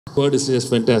Word is just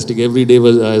fantastic. Every day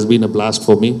has been a blast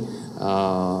for me,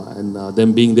 and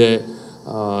them being there,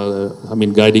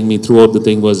 guiding me throughout the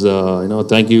thing was,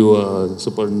 thank you,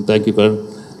 Super, and thank you, Karan.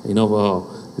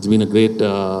 It's been a great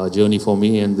journey for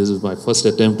me, and this is my first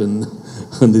attempt in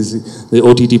on the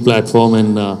OTT platform,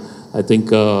 and I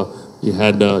think we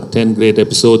had 10 great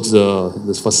episodes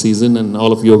this first season, and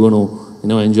all of you are going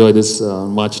to enjoy this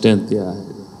on March 10th. Yeah.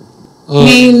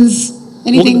 Mails,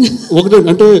 anything?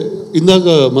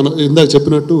 ఇందాక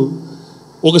చెప్పినట్టు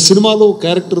ఒక సినిమాలో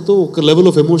క్యారెక్టర్తో ఒక level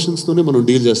of ఎమోషన్స్తోనే మనం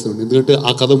deal చేస్తాం. ఎందుకంటే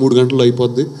ఆ కథ 3 గంటల్లో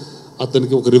అయిపోద్ది,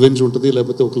 అతనికి ఒక రివెంజ్ ఉంటుంది,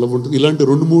 లేకపోతే ఒక లవ్ ఉంటుంది, ఇలాంటి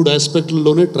 2-3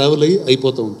 ఆస్పెక్ట్లలోనే ట్రావెల్ అయ్యి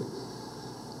అయిపోతూ ఉంటుంది.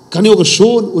 కానీ ఒక షో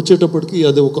వచ్చేటప్పటికి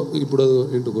అది ఇప్పుడు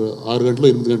ఏంటి 6 గంటలు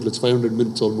 8 గంటలు 500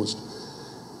 minutes ఆల్మోస్ట్.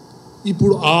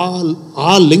 ఇప్పుడు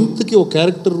ఆ లెంగ్త్కి ఒక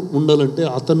క్యారెక్టర్ ఉండాలంటే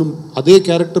అదే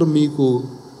క్యారెక్టర్ మీకు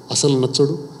అసలు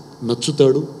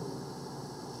నచ్చుతాడు,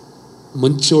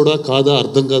 మంచోడా కాదా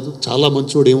అర్థం కాదు, చాలా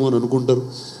మంచోడు ఏమో అని అనుకుంటారు.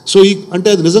 సో అంటే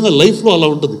అది నిజంగా లైఫ్లో అలా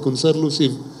ఉంటుంది. కొన్నిసార్లు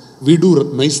we do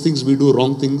nice things, we do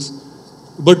wrong things,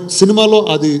 but సినిమాలో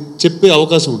అది చెప్పే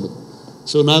అవకాశం ఉండదు.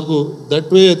 సో నాకు దట్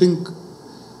వే ఐ థింక్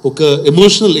ఒక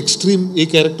ఎమోషనల్ ఎక్స్ట్రీమ్ ఏ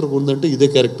క్యారెక్టర్ ఉందంటే ఇదే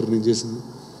క్యారెక్టర్ నేను చేసింది.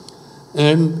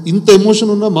 అండ్ ఇంత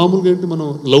ఎమోషన్ ఉన్నా మామూలుగా ఏంటి మనం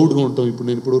లౌడ్గా ఉంటాం. ఇప్పుడు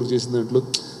నేను ఇప్పటివరకు చేసిన దాంట్లో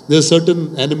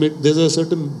దేర్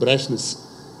సర్టన్ బ్రాష్నెస్,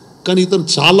 కానీ ఇతను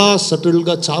చాలా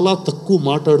సటిల్గా చాలా తక్కువ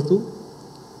మాట్లాడుతూ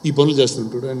ఈ పనులు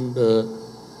చేస్తుంటాడు. అండ్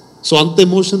సో అంత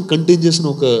ఎమోషన్ కంటైన్ చేసిన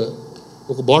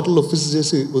ఒక బాటిల్లో ఫిక్స్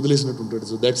చేసి వదిలేసినట్టు ఉంటాడు.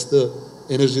 So that's the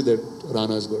energy that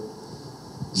Rana's got.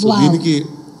 So దీనికి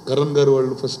కరణ్ గారు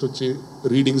వాళ్ళు ఫస్ట్ వచ్చి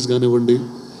రీడింగ్స్ కానివ్వండి,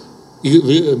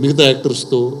 మిగతా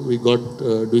యాక్టర్స్తో వీ గాట్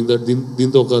డూయింగ్ దట్.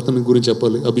 దీంతో ఒక అతని గురించి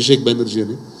చెప్పాలి, అభిషేక్ బెనర్జీ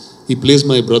అని. He plays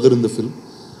my brother in the film.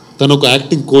 తను ఒక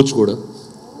యాక్టింగ్ కోచ్ కూడా.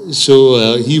 So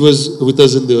he was with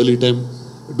us in the early time,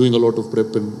 doing a lot of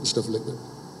prep and stuff like that.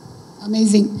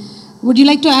 Amazing. Would you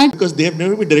like to add? Because they have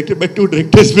never been directed by 2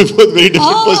 directors before, very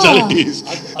different personalities.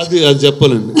 అది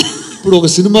చెప్పాలండి. ఇప్పుడు ఒక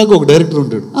సినిమాకి ఒక director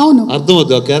ఉంటాడు, అర్థం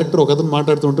అవుతుంది. ఆ క్యారెక్టర్ ఒక అతను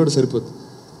మాట్లాడుతూ ఉంటాడు, సరిపోతుంది.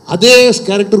 అదే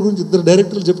క్యారెక్టర్ గురించి 2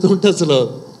 డైరెక్టర్లు చెప్తూ ఉంటే అసలు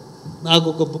నాకు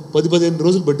ఒక 10-15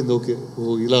 రోజులు పట్టింది. ఓకే,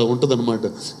 ఇలా ఉంటుంది అనమాట,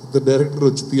 2 డైరెక్టర్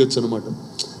వచ్చి తీయొచ్చు అనమాట.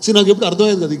 నాకు ఎప్పుడు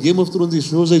అర్థమయ్యేది కదా, గేమ్ ఆఫ్ థ్రోన్స్ ఈ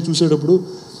షోస్ అవి చూసేటప్పుడు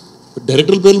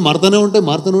డైరెక్టర్ పేర్లు మారుతూనే ఉంటాయి.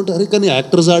 అరే కానీ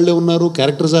యాక్టర్స్ వాళ్ళే ఉన్నారు,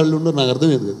 క్యారెక్టర్స్ వాళ్ళే ఉన్నారు, నాకు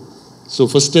అర్థమయ్యేది కదా. సో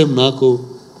ఫస్ట్ టైం నాకు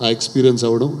ఆ ఎక్స్పీరియన్స్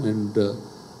అవ్వడం, and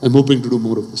I'm hoping to do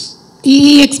more of this. ఈ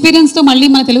ఎక్స్పీరియన్స్తో మళ్ళీ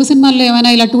మన తెలుగు సినిమాల్లో ఏమైనా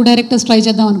ఇలా 2 డైరెక్టర్స్ ట్రై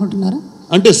చేద్దాం అనుకుంటున్నారా?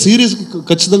 అంటే సిరీస్కి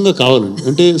ఖచ్చితంగా కావాలండి.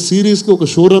 అంటే సిరీస్కి ఒక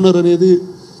షో రన్నర్ అనేది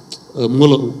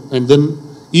మూలం, and then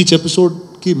each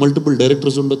ఎపిసోడ్కి multiple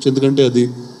directors ఉండొచ్చు. ఎందుకంటే అది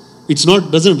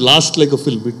doesn't last like a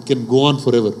film, it can go on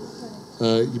for ever.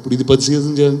 ఇప్పుడు ఇది 10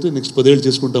 సీజన్ చేయాలంటే నెక్స్ట్ 10 ఏళ్ళు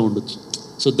చేసుకుంటూ ఉండొచ్చు.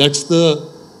 So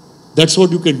that's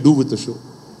what you can do with the show.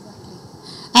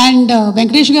 And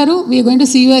Venkatesh గారు, we are going to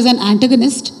see you as an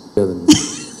antagonist.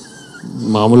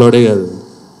 మామూలుడే కాదు,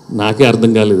 నాకే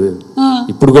అర్థం కాలేదు,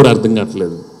 ఇప్పుడు కూడా అర్థం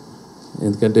కావట్లేదు.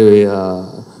 ఎందుకంటే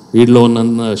వీడిలో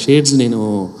ఉన్న షేడ్స్ నేను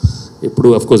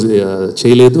ఎప్పుడు అఫ్కోర్స్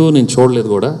చేయలేదు, నేను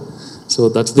చూడలేదు కూడా. So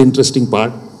that's the interesting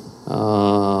part,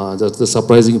 that's the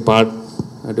surprising part.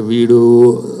 అంటే వీడు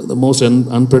ద మోస్ట్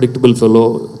అన్ప్రెడిక్టబుల్ ఫెలో,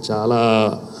 చాలా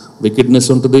వికెడ్నెస్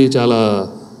ఉంటుంది, చాలా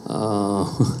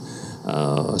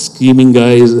scheming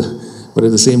guy, but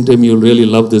at the same time you will really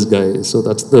love this guy. So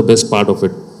that's the best part of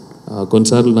it.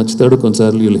 కొన్నిసార్లు నచ్చుతాడు,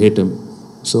 కొన్నిసార్లు you will hate him.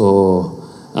 So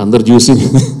అందరు చూసి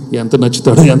ఎంత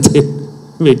నచ్చుతాడో ఎంత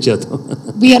వెయిట్ చేద్దాం.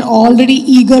 We are already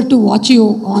eager to watch you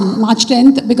on March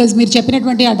 10th, because మీరు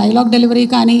చెప్పినటువంటి ఆ డైలాగ్ డెలివరీ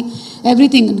కానీ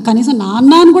ఎవ్రీథింగ్, కనీసం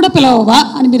నాన్న అని కూడా పిలవవా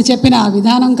అని మీరు చెప్పిన ఆ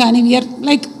విధానం కానీ, వీఆర్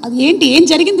లైక్ అది ఏం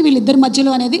జరిగింది వీళ్ళిద్దరి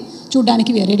మధ్యలో అనేది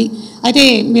చూడడానికి వీఆర్ రెడీ. అయితే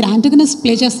మీరు యాంటగనిస్ట్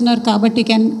ప్లే చేస్తున్నారు కాబట్టి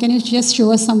can you just show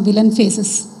us some villain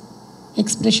faces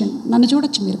expression? నన్ను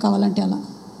చూడొచ్చు మీరు కావాలంటే అలా.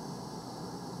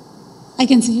 I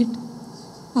can see it.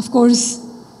 Of course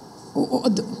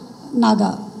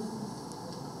Naga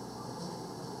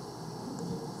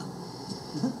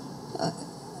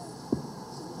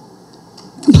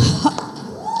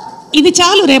ఇది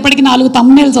చాలు, రేపటికి 4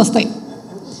 thumbnails వస్తాయి.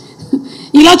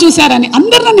 ఇలా చూసారని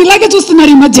అందరు నన్ను ఇలాగే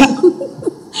చూస్తున్నారు ఈ మధ్య.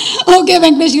 ఓకే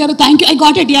వెంకటేష్ గారు, thank you. I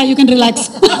got it. Yeah, you can relax.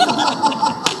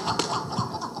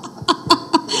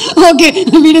 Okay,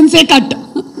 we didn't say cut.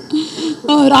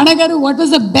 Rana garu, what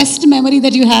was the best memory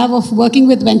that you have of working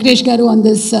with Venkatesh garu on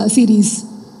this series?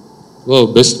 Wow,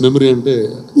 best memory అంటే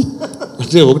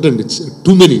ఒకటండి,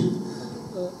 too many.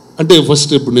 అంటే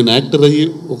first ఇప్పుడు నేను actor అయ్యి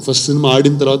ఒక first cinema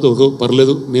ఆడిన తర్వాత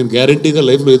పర్లేదు, నేను గ్యారంటీగా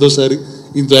లైఫ్లో ఏదోసారి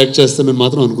ఇంత యాక్ట్ చేస్తానని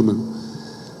మాత్రం అనుకున్నాను.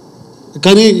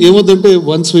 కానీ ఏమవుతుందంటే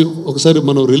ఒకసారి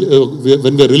మనం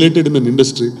when we are related in an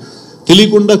industry,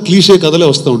 తెలియకుండా క్లీషే కథలే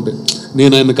వస్తూ ఉంటాయి.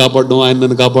 నేను ఆయన కాపాడడం, ఆయన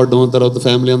నన్ను కాపాడడం, తర్వాత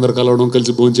ఫ్యామిలీ అందరు కలవడం,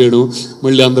 కలిసి భోజనం చేయడం,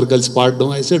 మళ్ళీ అందరు కలిసి పాడడం.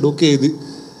 ఐ సెడ్ ఓకే, ఇది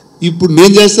ఇప్పుడు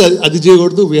నేను చేస్తే అది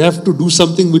చేయకూడదు, we have to do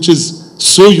something which is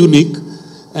so unique.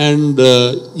 And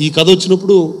ఈ కథ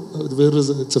వచ్చినప్పుడు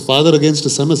it's a father against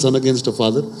a son, a son against a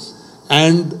father,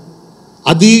 and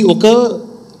అది ఒక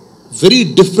వెరీ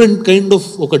డిఫరెంట్ కైండ్ ఆఫ్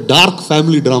ఒక డార్క్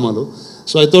ఫ్యామిలీ డ్రామాలో.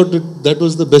 So I thought that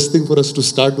was the best thing for us to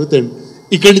start with, and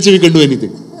ఇక్కడి నుంచి we can do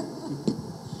anything.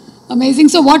 Amazing.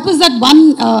 So what was that one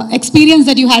experience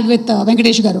that you had with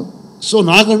Venkatesh garu? So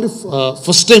నాకంటే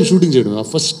first time shooting చేయడం, ఆ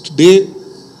first day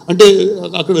అంటే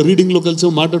అక్కడ రీడింగ్లో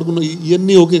కలిసి మాట్లాడుకున్నాం,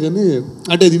 ఇవన్నీ ఓకే, కానీ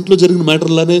అంటే అది ఇంట్లో జరిగిన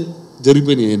మ్యాటర్లానే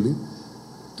జరిగిపోయినాయి అవన్నీ.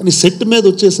 కానీ సెట్ మీద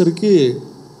వచ్చేసరికి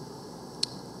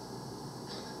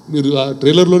మీరు ఆ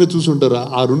ట్రైలర్లోనే చూసుంటారు,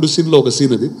 ఆ 2 సీన్లో ఒక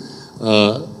సీన్ అది.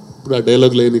 ఇప్పుడు ఆ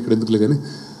డైలాగ్ లేని ఇక్కడ ఎందుకులే కానీ.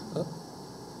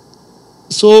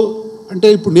 సో అంటే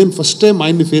ఇప్పుడు నేను ఫస్ట్ టైం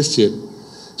ఆయన్ని ఫేస్ చేయాలి.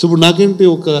 సో ఇప్పుడు నాకేంటి,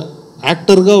 ఒక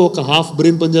యాక్టర్గా ఒక హాఫ్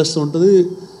బ్రెయిన్ పనిచేస్తూ ఉంటుంది,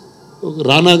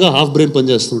 రానాగా హాఫ్ బ్రెయిన్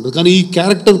పనిచేస్తూ ఉంటుంది, కానీ ఈ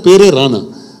క్యారెక్టర్ పేరే రానా.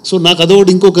 సో నాకు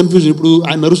అదొకటి ఇంకో కన్ఫ్యూజన్. ఇప్పుడు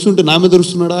ఆయన నడుస్తుంటే నా మీద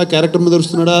నడుస్తున్నాడా, క్యారెక్టర్ మీద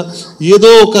నడుస్తున్నాడా,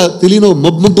 ఏదో ఒక తెలియని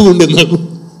మబ్బు ఉండేది నాకు.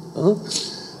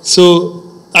 So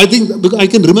I think I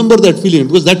can remember that feeling,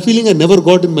 because that feeling I never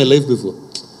got in my life before.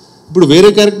 ఇప్పుడు వేరే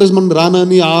క్యారెక్టర్స్ మనం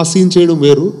రానాని ఆ సీన్ చేయడం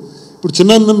వేరు, ఇప్పుడు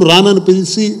చిన్న నన్ను రానాని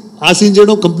పిలిచి ఆ సీన్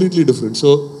చేయడం completely different. So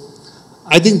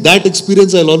I think that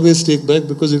experience I always take back,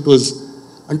 because it was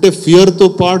అంటే ఫియర్తో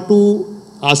పాటు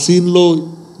ఆ సీన్లో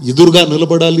ఎదురుగా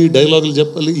నిలబడాలి, డైలాగులు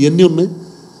చెప్పాలి, ఇవన్నీ ఉన్నాయి.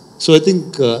 So I think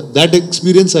that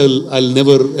experience I will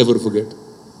never ever forget.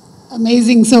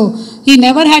 Amazing. So he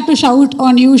never had to shout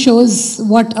on you, shows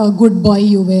what a good boy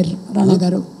you were, Rana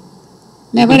garu.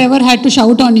 Never ever had to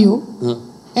shout on you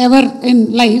ever in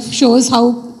life, shows how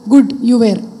good you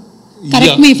were.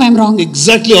 Correct me if I'm wrong.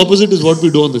 Exactly opposite is what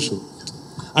we do on the show.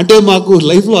 అంటే మాకు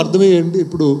లైఫ్లో అర్థమయ్యండి,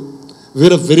 ఇప్పుడు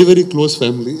we are a very very close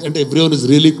family, అంటే everyone is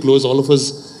really close, all of us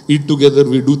eat together,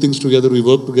 we do things together, we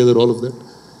work together, all of that.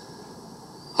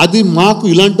 అది మాకు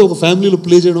ఇలాంటి ఒక ఫ్యామిలీలో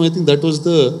ప్లే చేయడం, I think that was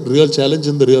the real challenge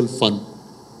and the real fun.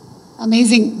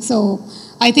 Amazing. So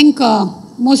I think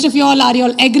most of you all are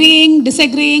agreeing,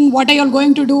 disagreeing, what are you all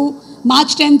going to do?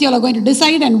 March 10th you all are going to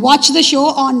decide and watch the show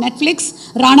on Netflix,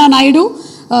 Rana Naidu.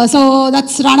 So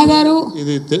that's Rana garu.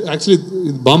 ఇది actually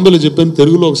ఇది బాంబేలో చెప్పాను,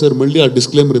 తెలుగులో ఒకసారి మళ్ళీ ఆ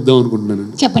disclaimer ఇద్దాం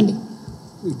అనుకుంటున్నానండి. చెప్పండి.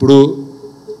 ఇప్పుడు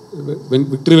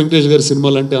విక్టరీ వెంకటేష్ గారి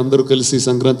సినిమాలు అంటే అందరూ కలిసి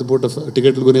సంక్రాంతి పూట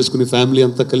టికెట్లు కొనేసుకుని ఫ్యామిలీ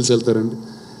అంతా కలిసి వెళ్తారండి.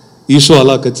 ఈ షో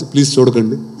అలా ప్లీజ్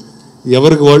చూడకండి,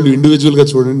 ఎవరికి వాళ్ళు ఇండివిజువల్గా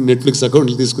చూడండి, నెట్ఫ్లిక్స్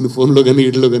అకౌంట్లు తీసుకుని ఫోన్లో కానీ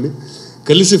వీటిలో కానీ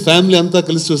కలిసి ఫ్యామిలీ అంతా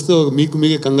కలిసి చూస్తే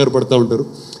మీకే కంగారు పడుతూ ఉంటారు.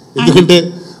 ఎందుకంటే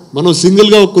మనం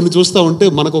సింగిల్గా కొన్ని చూస్తూ ఉంటే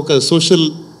మనకు ఒక సోషల్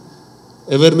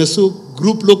అవేర్నెస్,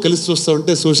 గ్రూప్లో కలిసి చూస్తూ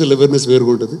ఉంటే సోషల్ అవేర్నెస్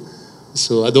వేరుగా ఉంటుంది.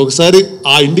 సో అది ఒకసారి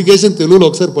ఆ ఇండికేషన్ తెలుగులో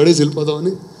ఒకసారి పడేసి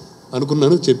వెళ్ళిపోదామని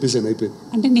అనుకున్నాను, చెప్పేసాను, అయిపోయింది.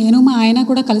 అంటే నేను మా ఆయన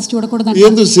కూడా కలిసి చూడకూడదు,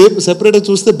 ఏందో సెపరేట్గా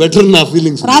చూస్తే బెటర్ నా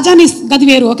ఫీలింగ్స్. రాజాని గది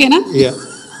వేరు, ఓకేనా?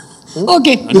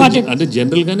 ఓకే. అంటే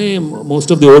జనరల్గానే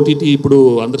మోస్ట్ ఆఫ్ ది ఓటీటీ ఇప్పుడు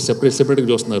అందరు సెపరేట్గా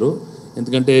చూస్తున్నారు,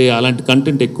 ఎందుకంటే అలాంటి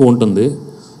కంటెంట్ ఎక్కువ ఉంటుంది.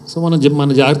 సో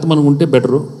మన జాగ్రత్త మనం ఉంటే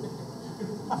బెటరు,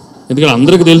 ఎందుకంటే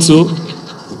అందరికి తెలుసు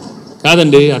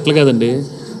కాదండి, అట్లా కాదండి,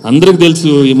 అందరికి తెలుసు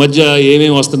ఈ మధ్య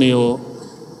ఏమేమి వస్తున్నాయో,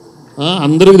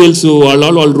 అందరికీ తెలుసు.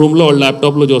 వాళ్ళ రూమ్లో వాళ్ళ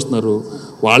ల్యాప్టాప్లో చూస్తున్నారు,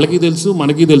 వాళ్ళకి తెలుసు,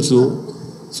 మనకి తెలుసు.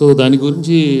 సో దాని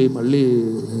గురించి మళ్ళీ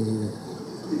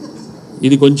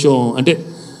ఇది కొంచెం అంటే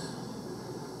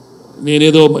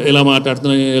నేనేదో ఇలా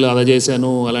మాట్లాడుతున్నాను, ఇలా అలా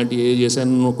చేశాను, అలాంటి ఏ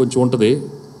చేశాను కొంచెం ఉంటుంది.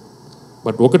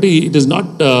 బట్ ఒకటి, ఇట్ ఈస్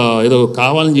నాట్ ఏదో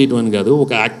కావాలని చేయటం అని కాదు,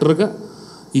 ఒక యాక్టర్గా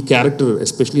ఈ character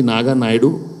especially Naga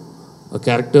Naidu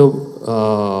character,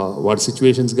 వాడి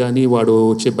సిచ్యువేషన్స్ కానీ, వాడు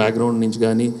వచ్చే బ్యాక్గ్రౌండ్ నుంచి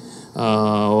కానీ,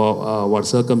 వాడి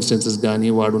సర్కమ్స్టెన్సెస్ కానీ,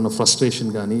 వాడున్న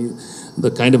ఫ్రస్ట్రేషన్ కానీ, ద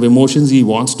కైండ్ ఆఫ్ ఎమోషన్స్ ఈ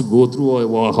wants to go through,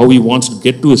 how ఈ wants to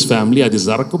get to his family, అది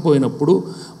జరగకపోయినప్పుడు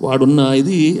వాడున్న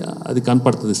అది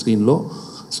కనపడుతుంది స్క్రీన్లో.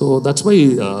 So that's why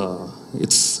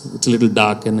it's little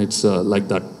dark and it's like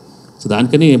that. So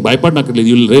దానికని భయపడినక్కర్లేదు,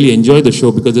 you will really enjoy the show,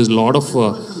 because there's lot of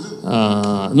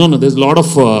there's lot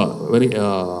of very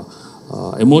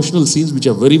emotional scenes which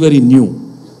are very very new.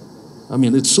 I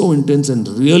mean, it's so intense and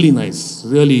really nice,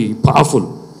 really powerful.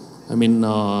 I mean,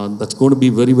 that's going to be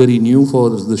very very new for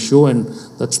the show, and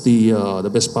that's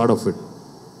the best part of it.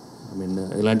 I mean,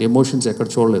 ilanti emotions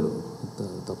ekkada chodaledu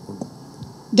tappunda.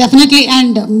 Definitely.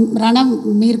 And Rana,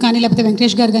 meer kaani lepothe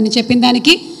Venkatesh garu gaani cheppin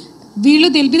daniki వీళ్ళు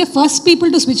they'll be the first people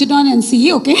to switch it on and see,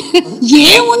 okay,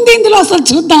 ఏముంది ఇందులో అసలు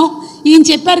చూద్దాం, ఈయన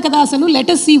చెప్పారు కదా అసలు, let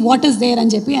us see what is there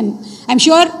అని చెప్పి. And I'm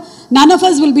sure none of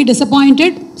us will be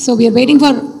disappointed, so we are waiting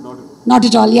for, not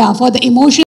at all, yeah, for the emotion.